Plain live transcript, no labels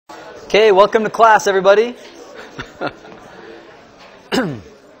Okay, welcome to class, everybody.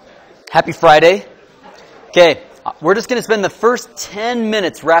 Happy Friday. Okay, we're just going to spend the first 10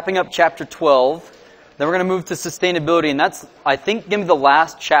 minutes wrapping up chapter 12. Then we're going to move to sustainability, and that's, I think, going to be the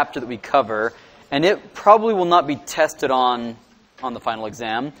last chapter that we cover. And it probably will not be tested on the final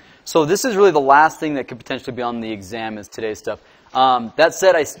exam. So this is really the last thing that could potentially be on the exam is today's stuff. That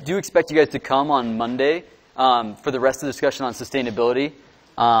said, I do expect you guys to come on Monday for the rest of the discussion on sustainability.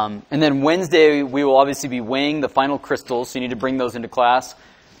 And then Wednesday, we will obviously be weighing the final crystals, so you need to bring those into class.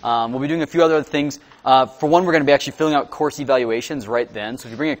 We'll be doing a few other things. For one, we're going to be actually filling out course evaluations right then. So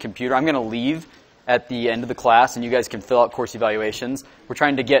if you bring a computer, I'm going to leave at the end of the class, and you guys can fill out course evaluations. We're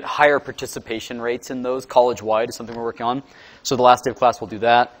trying to get higher participation rates in those college-wide is something we're working on. So the last day of class, we'll do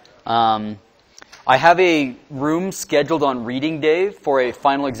that. I have a room scheduled on reading day for a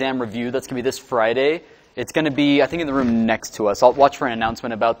final exam review. That's going to be this Friday. It's going to be, I think, in the room next to us. I'll watch for an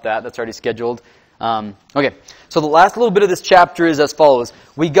announcement about that. That's already scheduled. Okay, so the last little bit of this chapter is as follows.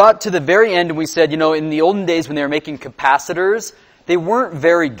 We got to the very end and we said, you know, in the olden days when they were making capacitors, they weren't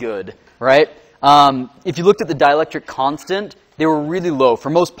very good, right? If you looked at the dielectric constant, they were really low. For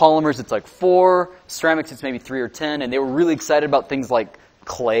most polymers, it's like 4. Ceramics, it's maybe 3 or 10. And they were really excited about things like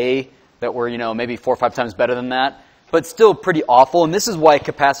clay that were, you know, maybe 4 or 5 times better than that. But still pretty awful. And this is why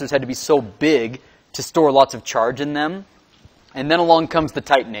capacitors had to be so big to store lots of charge in them. And then along comes the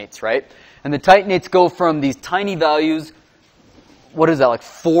titanates, right? And the titanates go from these tiny values, what is that, like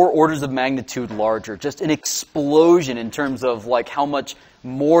 4 orders of magnitude larger. Just an explosion in terms of like how much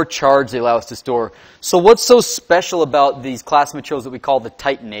more charge they allow us to store. So what's so special about these class materials that we call the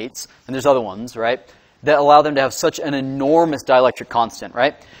titanates, and there's other ones, right, that allow them to have such an enormous dielectric constant,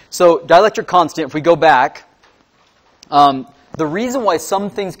 right? So dielectric constant, if we go back, the reason why some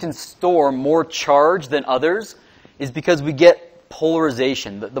things can store more charge than others is because we get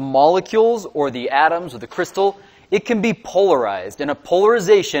polarization. The molecules or the atoms or the crystal, it can be polarized. And a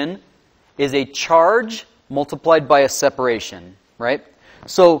polarization is a charge multiplied by a separation, right?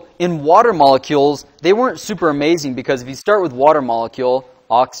 So in water molecules, they weren't super amazing because if you start with water molecule,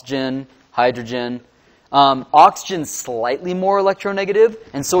 oxygen, hydrogen, oxygen's slightly more electronegative,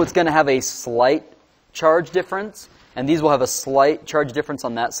 and so it's going to have a slight charge difference. And these will have a slight charge difference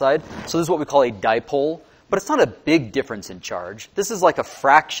on that side. So this is what we call a dipole. But it's not a big difference in charge. This is like a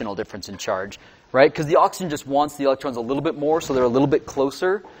fractional difference in charge, right? Because the oxygen just wants the electrons a little bit more, so they're a little bit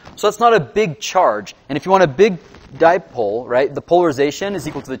closer. So that's not a big charge. And if you want a big dipole, right, the polarization is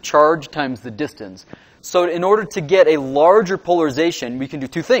equal to the charge times the distance. So in order to get a larger polarization, we can do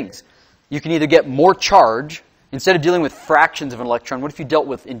 2 things. You can either get more charge. Instead of dealing with fractions of an electron, what if you dealt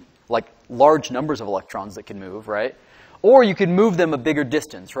with like large numbers of electrons that can move, right? Or you could move them a bigger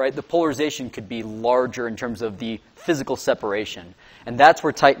distance, right? The polarization could be larger in terms of the physical separation. And that's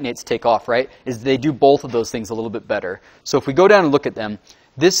where titanates take off, right? Is they do both of those things a little bit better. So if we go down and look at them,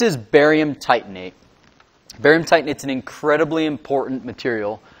 this is barium titanate. Barium titanate's an incredibly important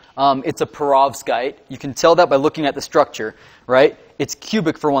material. It's a perovskite. You can tell that by looking at the structure, right? It's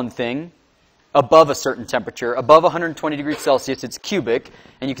cubic for one thing. Above a certain temperature, above 120 degrees Celsius, it's cubic,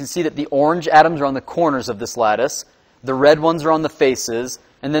 and you can see that the orange atoms are on the corners of this lattice, the red ones are on the faces,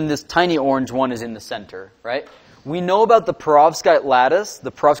 and then this tiny orange one is in the center, right? We know about the perovskite lattice,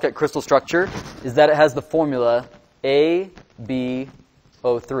 the perovskite crystal structure, is that it has the formula AbO3,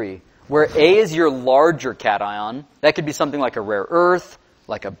 where A is your larger cation. That could be something like a rare earth,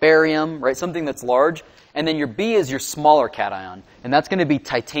 like a barium, right? Something that's large. And then your B is your smaller cation, and that's going to be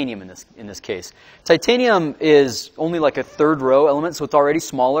titanium in this case. Titanium is only like a 3rd row element, so it's already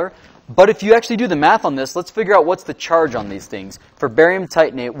smaller. But if you actually do the math on this, let's figure out what's the charge on these things. For barium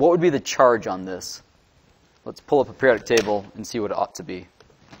titanate, what would be the charge on this? Let's pull up a periodic table and see what it ought to be.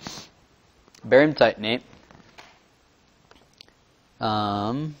 Barium titanate.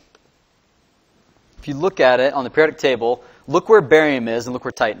 If you look at it on the periodic table, look where barium is and look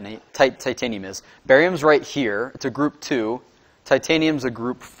where titanium is. Barium's right here. It's a group 2. Titanium's a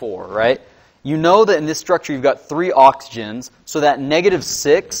group 4, right? You know that in this structure you've got 3 oxygens, so that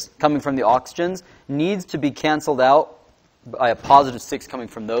 -6 coming from the oxygens needs to be canceled out by a +6 coming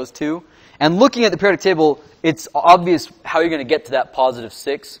from those 2. And looking at the periodic table, it's obvious how you're going to get to that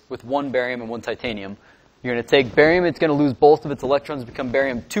 +6 with 1 barium and 1 titanium. You're going to take barium, it's going to lose both of its electrons, become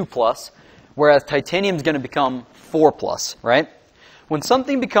barium 2+, whereas titanium is going to become 4+, right? When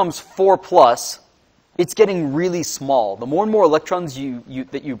something becomes 4+, it's getting really small. The more and more electrons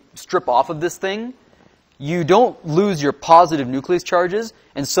that you strip off of this thing, you don't lose your positive nucleus charges,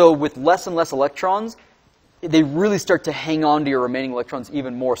 and so with less and less electrons, they really start to hang on to your remaining electrons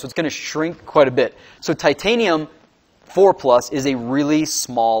even more. So it's going to shrink quite a bit. So titanium 4 plus, is a really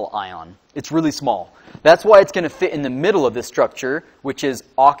small ion. It's really small. That's why it's going to fit in the middle of this structure, which is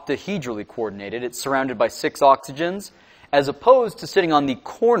octahedrally coordinated. It's surrounded by 6 oxygens, as opposed to sitting on the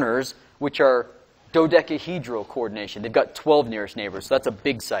corners, which are dodecahedral coordination. They've got 12 nearest neighbors, so that's a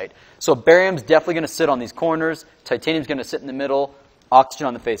big site. So barium's definitely going to sit on these corners. Titanium's going to sit in the middle. Oxygen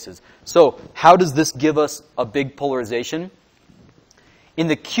on the faces. So how does this give us a big polarization? In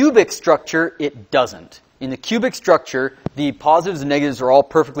the cubic structure, it doesn't. In the cubic structure, the positives and negatives are all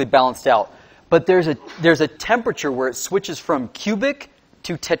perfectly balanced out. But there's a temperature where it switches from cubic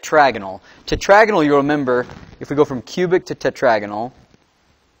to tetragonal. Tetragonal, you'll remember, if we go from cubic to tetragonal,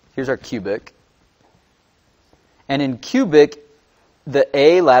 here's our cubic. And in cubic, the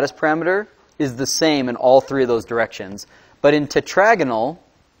A lattice parameter is the same in all 3 of those directions. But in tetragonal,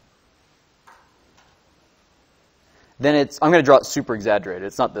 then I'm going to draw it super exaggerated.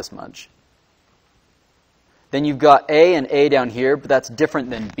 It's not this much. Then you've got A and A down here, but that's different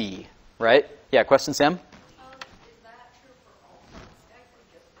than B, right? Yeah, question, Sam? Is that true for all perovskites or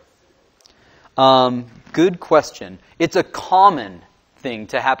just Good question. It's a common thing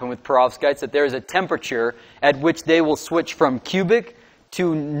to happen with perovskites, that there is a temperature at which they will switch from cubic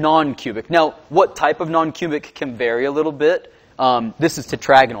to non-cubic. Now, what type of non-cubic can vary a little bit? This is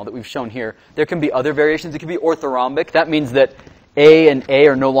tetragonal that we've shown here. There can be other variations. It can be orthorhombic. That means that A and A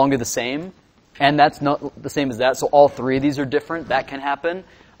are no longer the same, and that's not the same as that. So all 3 of these are different. That can happen.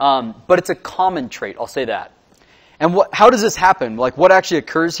 But it's a common trait, I'll say that. And how does this happen? Like, what actually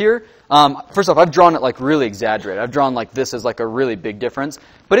occurs here? First off, I've drawn it like really exaggerated. I've drawn like this as like a really big difference,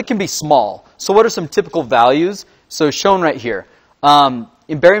 but it can be small. So what are some typical values? So shown right here.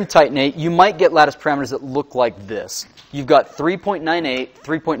 In barium titanate, you might get lattice parameters that look like this. You've got 3.98,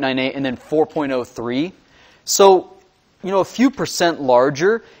 3.98, and then 4.03. So, a few percent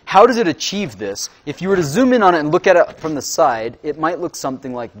larger. How does it achieve this? If you were to zoom in on it and look at it from the side, it might look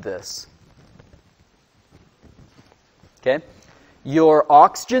something like this. Okay? Your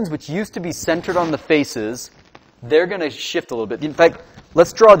oxygens, which used to be centered on the faces, they're going to shift a little bit. In fact,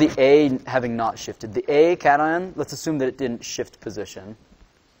 let's draw the A having not shifted. The A cation, let's assume that it didn't shift position.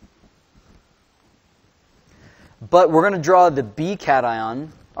 But we're going to draw the B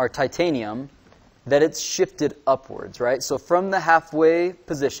cation, our titanium, that it's shifted upwards, right? So from the halfway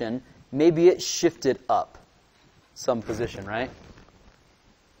position, maybe it shifted up some position, right?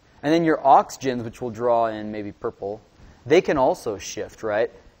 And then your oxygens, which we'll draw in maybe purple, they can also shift,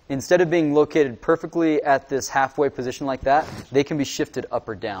 right? Instead of being located perfectly at this halfway position like that, they can be shifted up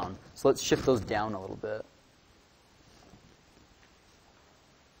or down. So let's shift those down a little bit.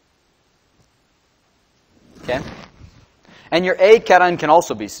 Okay? And your A cation can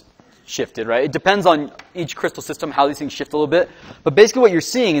also be shifted, right? It depends on each crystal system how these things shift a little bit. But basically what you're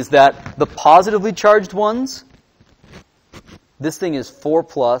seeing is that the positively charged ones, this thing is 4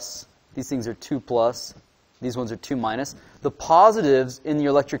 plus, these things are 2 plus, these ones are 2 minus. The positives in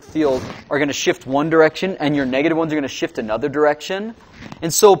your electric field are going to shift one direction, and your negative ones are going to shift another direction.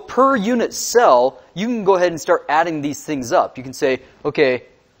 And so per unit cell, you can go ahead and start adding these things up. You can say, okay,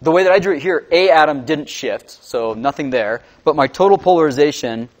 the way that I drew it here, A atom didn't shift, so nothing there. But my total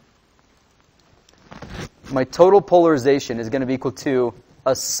polarization is going to be equal to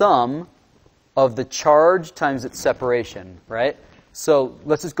a sum of the charge times its separation, right? So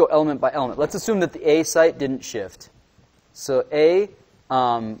let's just go element by element. Let's assume that the A site didn't shift. So A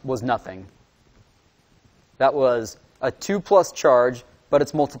was nothing. That was a 2 plus charge, but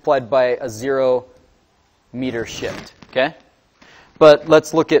it's multiplied by a 0 meter shift, okay? But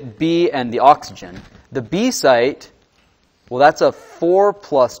let's look at B and the oxygen. The B site, well, that's a 4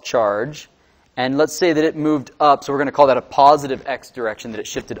 plus charge. And let's say that it moved up, so we're going to call that a positive x direction, that it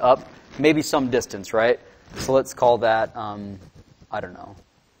shifted up, maybe some distance, right? So let's call that, I don't know.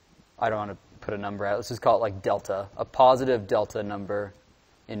 I don't want to put a number out. Let's just call it like delta, a positive delta number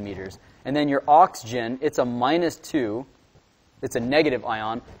in meters. And then your oxygen, it's a minus 2. It's a negative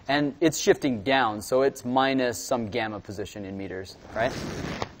ion, and it's shifting down, so it's minus some gamma position in meters, right?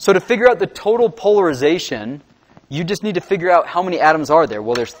 So to figure out the total polarization, you just need to figure out how many atoms are there.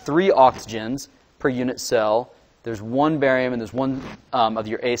 Well, there's 3 oxygens per unit cell. There's 1 barium, and there's 1 of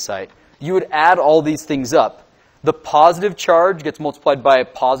your A site. You would add all these things up. The positive charge gets multiplied by a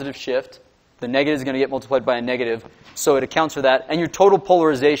positive shift. The negative is going to get multiplied by a negative, so it accounts for that. And your total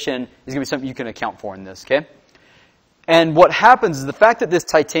polarization is going to be something you can account for in this, okay? And what happens is the fact that this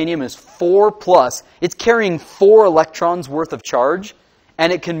titanium is 4 plus, it's carrying 4 electrons worth of charge,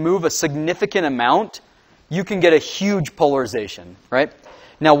 and it can move a significant amount. You can get a huge polarization, right?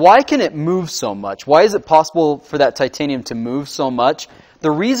 Now, why can it move so much? Why is it possible for that titanium to move so much?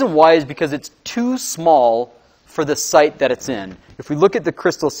 The reason why is because it's too small for the site that it's in. If we look at the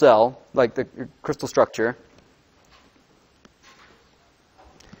crystal cell, like the crystal structure,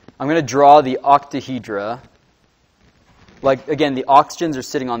 I'm going to draw the octahedra. Like, again, the oxygens are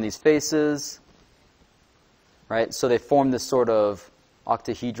sitting on these faces, right? So they form this sort of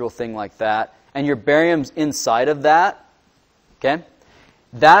octahedral thing like that. And your barium's inside of that, okay?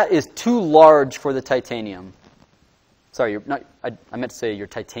 That is too large for the titanium. Sorry, I meant to say your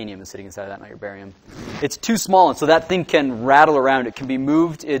titanium is sitting inside of that, not your barium. It's too small, and so that thing can rattle around. It can be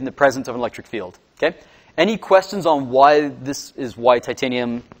moved in the presence of an electric field, okay? Any questions on why this is why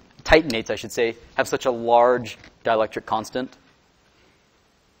titanates, I should say, have such a large dielectric constant?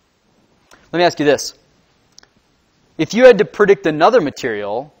 Let me ask you this. If you had to predict another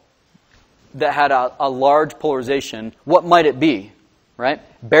material that had a large polarization, what might it be, right?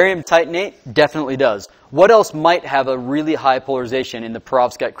 Barium titanate definitely does. What else might have a really high polarization in the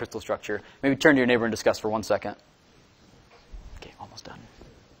perovskite crystal structure? Maybe turn to your neighbor and discuss for 1 second. Okay, almost done.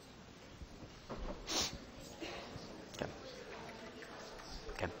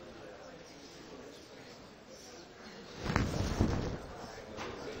 Okay.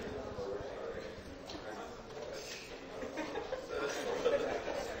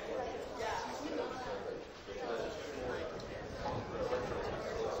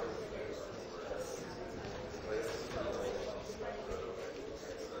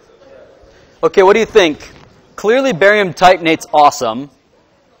 Okay, what do you think? Clearly barium titanate's awesome.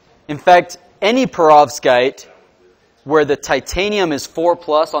 In fact, any perovskite where the titanium is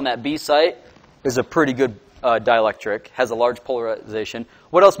 4+ on that B site is a pretty good dielectric, has a large polarization.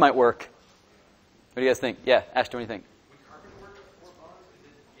 What else might work? What do you guys think? Yeah, Ashton, what do you think? Would carbon work at 4 bonds?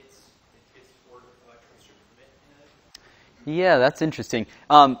 Its 4 electrons should permit in it? Yeah, that's interesting.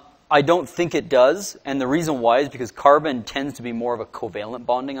 I don't think it does, and the reason why is because carbon tends to be more of a covalent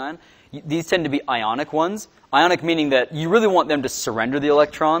bonding ion. These tend to be ionic ones. Ionic meaning that you really want them to surrender the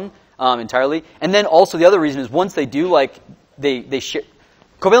electron entirely. And then also the other reason is once they do, like, they share,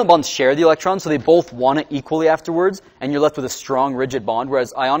 covalent bonds share the electron, so they both want it equally afterwards, and you're left with a strong, rigid bond,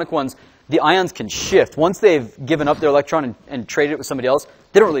 whereas ionic ones, the ions can shift. Once they've given up their electron and traded it with somebody else,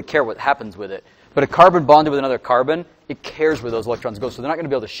 they don't really care what happens with it. But a carbon bonded with another carbon, it cares where those electrons go, so they're not going to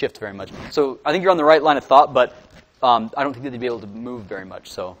be able to shift very much. So I think you're on the right line of thought, but I don't think that they'd be able to move very much.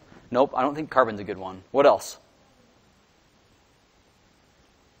 So nope, I don't think carbon's a good one. What else?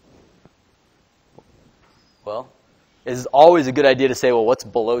 Well, it's always a good idea to say, well, what's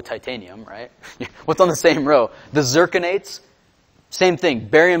below titanium, right? What's on the same row? The zirconates, same thing.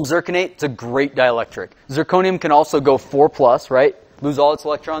 Barium zirconate, it's a great dielectric. Zirconium can also go 4+, right? Lose all its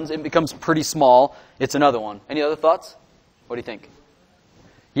electrons. It becomes pretty small. It's another one. Any other thoughts? What do you think?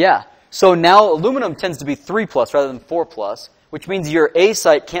 Yeah. So now aluminum tends to be 3+ rather than 4+, which means your A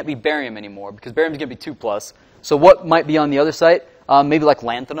site can't be barium anymore because barium is going to be 2+. So what might be on the other site? Maybe like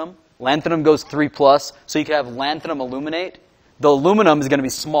lanthanum. Lanthanum goes 3+, so you could have lanthanum aluminate. The aluminum is going to be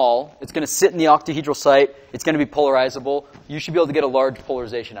small. It's going to sit in the octahedral site. It's going to be polarizable. You should be able to get a large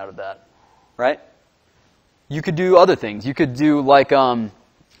polarization out of that, right? You could do other things. You could do like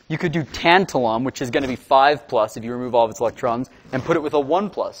you could do tantalum, which is going to be 5+ if you remove all of its electrons, and put it with a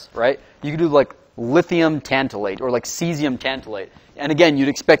 1+, right? You could do like lithium tantalate or like cesium tantalate. And again, you'd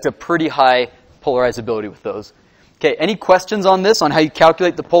expect a pretty high polarizability with those. Okay, any questions on this, on how you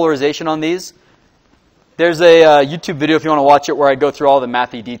calculate the polarization on these? There's a YouTube video if you want to watch it where I go through all the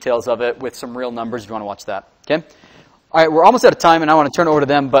mathy details of it with some real numbers if you want to watch that. Okay? All right, we're almost out of time and I want to turn it over to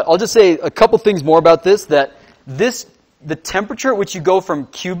them, but I'll just say a couple things more about this, that the temperature at which you go from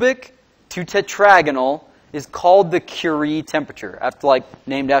cubic to tetragonal is called the Curie temperature,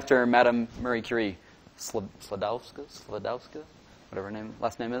 named after Madame Marie Curie. Skłodowska, whatever her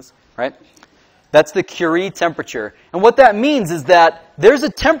last name is, right? That's the Curie temperature. And what that means is that there's a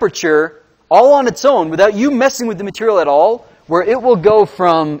temperature all on its own, without you messing with the material at all, where it will go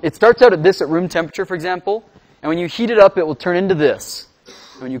from, it starts out at this at room temperature, for example, and when you heat it up, it will turn into this.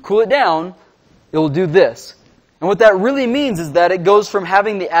 And when you cool it down, it will do this. And what that really means is that it goes from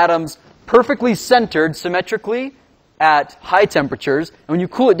having the atoms perfectly centered symmetrically at high temperatures, and when you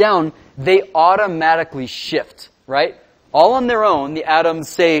cool it down, they automatically shift, right? All on their own, the atoms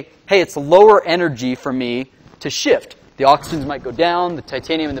say, hey, it's lower energy for me to shift. The oxygens might go down, the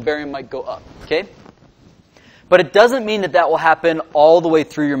titanium and the barium might go up, okay? But it doesn't mean that that will happen all the way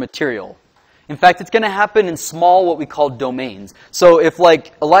through your material. In fact, it's going to happen in small, what we call domains. So if,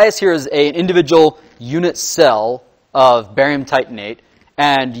 like, Elias here is an individual unit cell of barium titanate,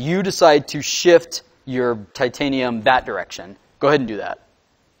 and you decide to shift your titanium that direction, go ahead and do that.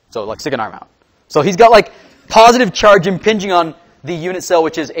 So, like, stick an arm out. So he's got, like, positive charge impinging on the unit cell,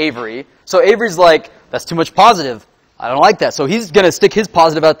 which is Avery. So Avery's like, That's too much positive. I don't like that. So he's going to stick his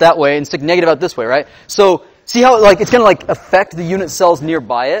positive out that way and stick negative out this way, right? So see how like it's going to like affect the unit cells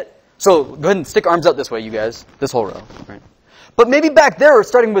nearby it? So go ahead and stick arms out this way, you guys. This whole row, right? But maybe back there,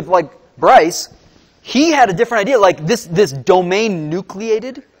 starting with like Bryce, he had a different idea, like this domain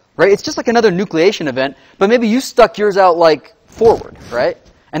nucleated, right? It's just like another nucleation event, but maybe you stuck yours out like forward, right?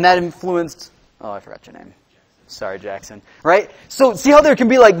 And that influenced, oh, I forgot your name. Sorry, Jackson, right? So see how there can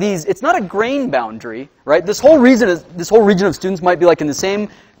be like these, it's not a grain boundary, right? This whole region of students might be like in the same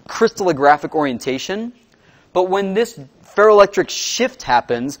crystallographic orientation, but when this ferroelectric shift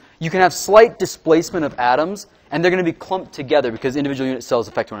happens, you can have slight displacement of atoms, and they're going to be clumped together because individual unit cells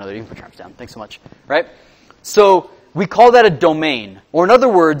affect one another. You can put your arms down. Thanks so much. Right? So we call that a domain. Or in other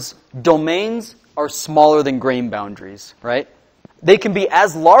words, domains are smaller than grain boundaries. Right? They can be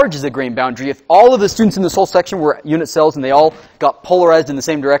as large as a grain boundary. If all of the students in this whole section were unit cells and they all got polarized in the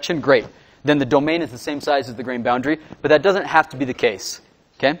same direction, great. Then the domain is the same size as the grain boundary. But that doesn't have to be the case.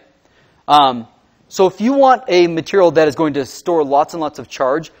 Okay? So if you want a material that is going to store lots and lots of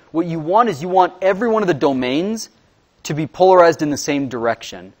charge, what you want is you want every one of the domains to be polarized in the same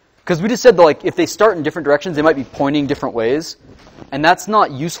direction. Because we just said that like if they start in different directions, they might be pointing different ways. And that's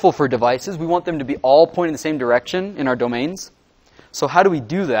not useful for devices. We want them to be all pointing the same direction in our domains. So how do we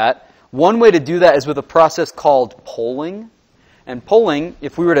do that? One way to do that is with a process called poling. And poling,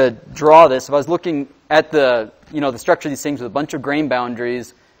 if we were to draw this, if I was looking at the structure of these things with a bunch of grain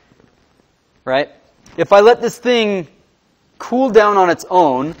boundaries, right? If I let this thing cool down on its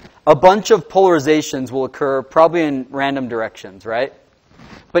own, a bunch of polarizations will occur, probably in random directions, right?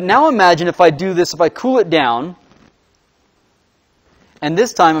 But now imagine if I do this, if I cool it down, and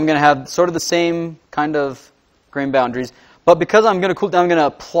this time I'm going to have sort of the same kind of grain boundaries, but because I'm going to cool it down, I'm going to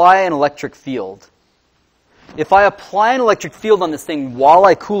apply an electric field. If I apply an electric field on this thing while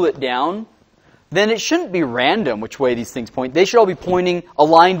I cool it down, then it shouldn't be random which way these things point. They should all be pointing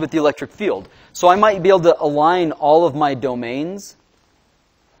aligned with the electric field. So I might be able to align all of my domains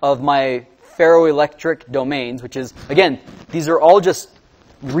of my ferroelectric domains, which is, again, these are all just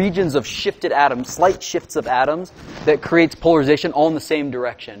regions of shifted atoms, slight shifts of atoms that creates polarization all in the same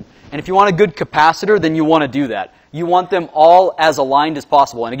direction. And if you want a good capacitor, then you want to do that. You want them all as aligned as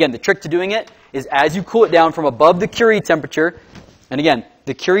possible. And again, the trick to doing it is as you cool it down from above the Curie temperature, and again,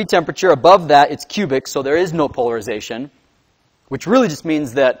 the Curie temperature, above that, it's cubic, so there is no polarization, which really just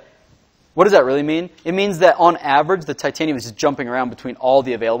means that, what does that really mean? It means that on average, the titanium is just jumping around between all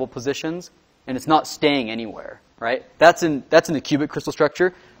the available positions, and it's not staying anywhere, right? That's in the cubic crystal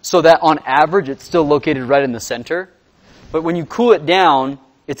structure, so that on average, it's still located right in the center. But when you cool it down,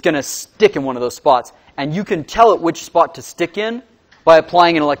 it's going to stick in one of those spots, and you can tell it which spot to stick in by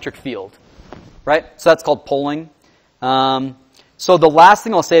applying an electric field, right? So that's called poling. So the last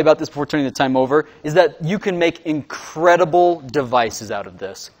thing I'll say about this before turning the time over is that you can make incredible devices out of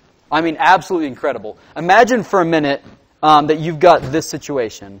this. I mean, absolutely incredible. Imagine for a minute that you've got this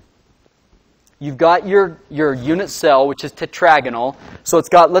situation. You've got your unit cell, which is tetragonal. So it's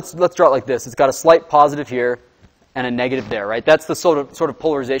got, let's draw it like this. It's got a slight positive here and a negative there, right? That's the sort of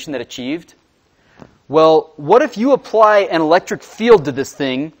polarization that achieved. Well, what if you apply an electric field to this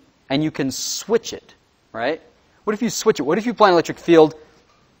thing and you can switch it, right? What if you switch it? What if you apply an electric field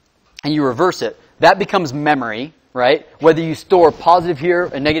and you reverse it? That becomes memory, right? Whether you store positive here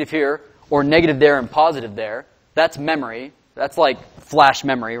and negative here, or negative there and positive there, that's memory. That's like flash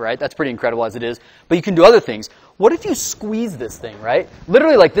memory, right? That's pretty incredible as it is. But you can do other things. What if you squeeze this thing, right?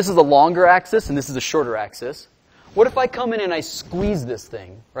 Literally, like this is a longer axis and this is a shorter axis. What if I come in and I squeeze this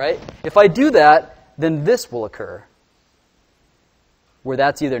thing, right? If I do that, then this will occur, where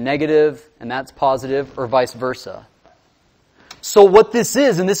that's either negative and that's positive, or vice versa. So what this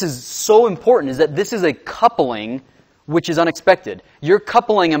is, and this is so important, is that this is a coupling which is unexpected. You're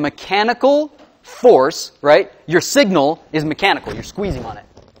coupling a mechanical force, right? Your signal is mechanical. You're squeezing on it.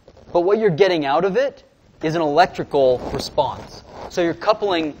 But what you're getting out of it is an electrical response. So you're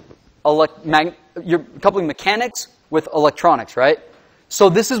coupling mechanics with electronics, right? So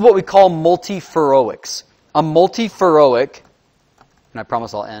this is what we call multiferroics. A multiferroic, and I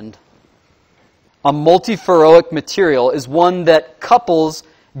promise I'll end. A multiferroic material is one that couples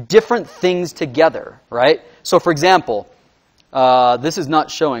different things together, right? So for example, this is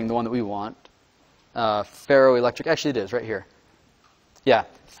not showing the one that we want. Ferroelectric, actually it is, right here. Yeah,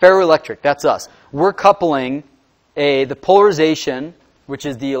 ferroelectric, that's us. We're coupling the polarization, which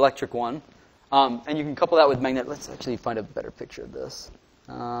is the electric one, and you can couple that with magnet. Let's actually find a better picture of this.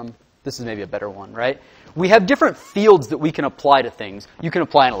 This is maybe a better one, right? We have different fields that we can apply to things. You can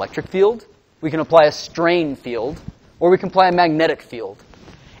apply an electric field, we can apply a strain field, or we can apply a magnetic field.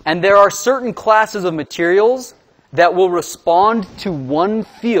 And there are certain classes of materials that will respond to one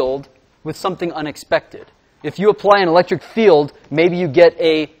field with something unexpected. If you apply an electric field, maybe you get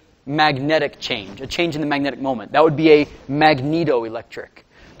a magnetic change, a change in the magnetic moment. That would be a magnetoelectric.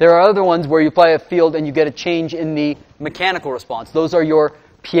 There are other ones where you apply a field and you get a change in the mechanical response. Those are your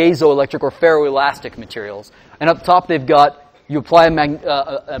piezoelectric or ferroelastic materials. And up top they've got, you apply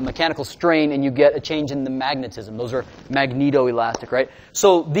a mechanical strain and you get a change in the magnetism. Those are magnetoelastic, right?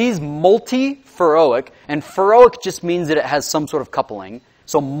 So these multiferroic, and ferroic just means that it has some sort of coupling.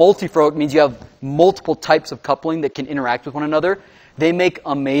 So multiferroic means you have multiple types of coupling that can interact with one another. They make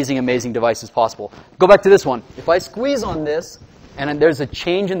amazing, amazing devices possible. Go back to this one. If I squeeze on this and there's a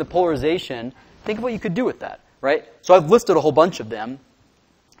change in the polarization, think of what you could do with that, right? So I've listed a whole bunch of them.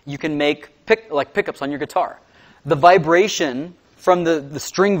 You can make pickups on your guitar. The vibration from the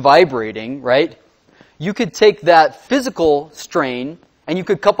string vibrating, right? You could take that physical strain and you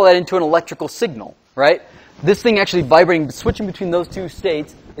could couple that into an electrical signal, right? This thing actually vibrating, switching between those two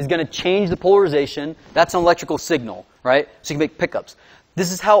states is going to change the polarization. That's an electrical signal, right? So you can make pickups.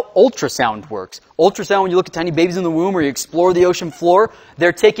 This is how ultrasound works. Ultrasound, when you look at tiny babies in the womb or you explore the ocean floor,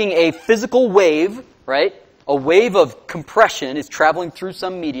 they're taking a physical wave, right? A wave of compression is traveling through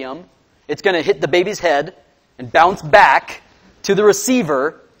some medium. It's going to hit the baby's head and bounce back to the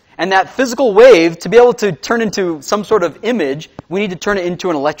receiver. And that physical wave, to be able to turn into some sort of image, we need to turn it into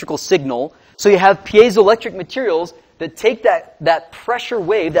an electrical signal. So you have piezoelectric materials that take that pressure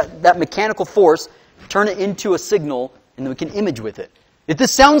wave, that mechanical force, turn it into a signal, and then we can image with it. If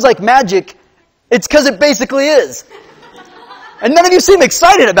this sounds like magic, it's because it basically is. And none of you seem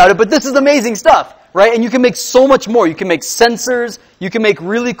excited about it, but this is amazing stuff, right? And you can make so much more. You can make sensors. You can make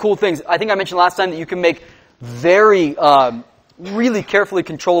really cool things. I think I mentioned last time that you can make very, really carefully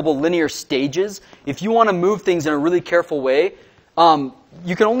controllable linear stages. If you want to move things in a really careful way,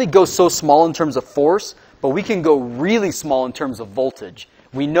 you can only go so small in terms of force, but we can go really small in terms of voltage.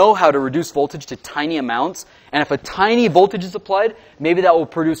 We know how to reduce voltage to tiny amounts, and if a tiny voltage is applied, maybe that will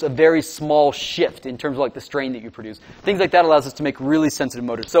produce a very small shift in terms of like the strain that you produce. Things like that allows us to make really sensitive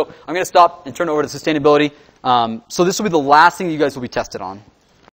motors. So I'm going to stop and turn over to sustainability. So this will be the last thing that you guys will be tested on.